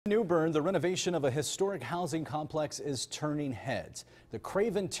New Bern, the renovation of a historic housing complex is turning heads. The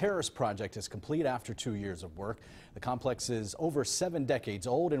Craven Terrace project is complete after 2 years of work. The complex is over 7 decades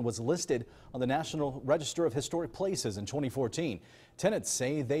old and was listed on the National Register of Historic Places in 2014. Tenants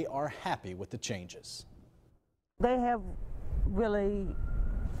say they are happy with the changes. They have really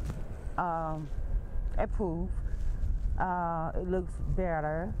improved. It looks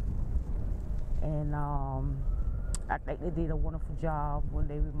better, and I think they did a wonderful job when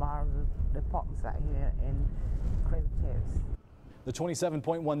they remodeled the apartments out here in Craven Terrace. The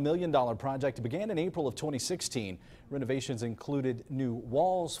 $27.1 million project began in April of 2016. Renovations included new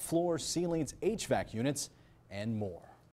walls, floors, ceilings, HVAC units, and more.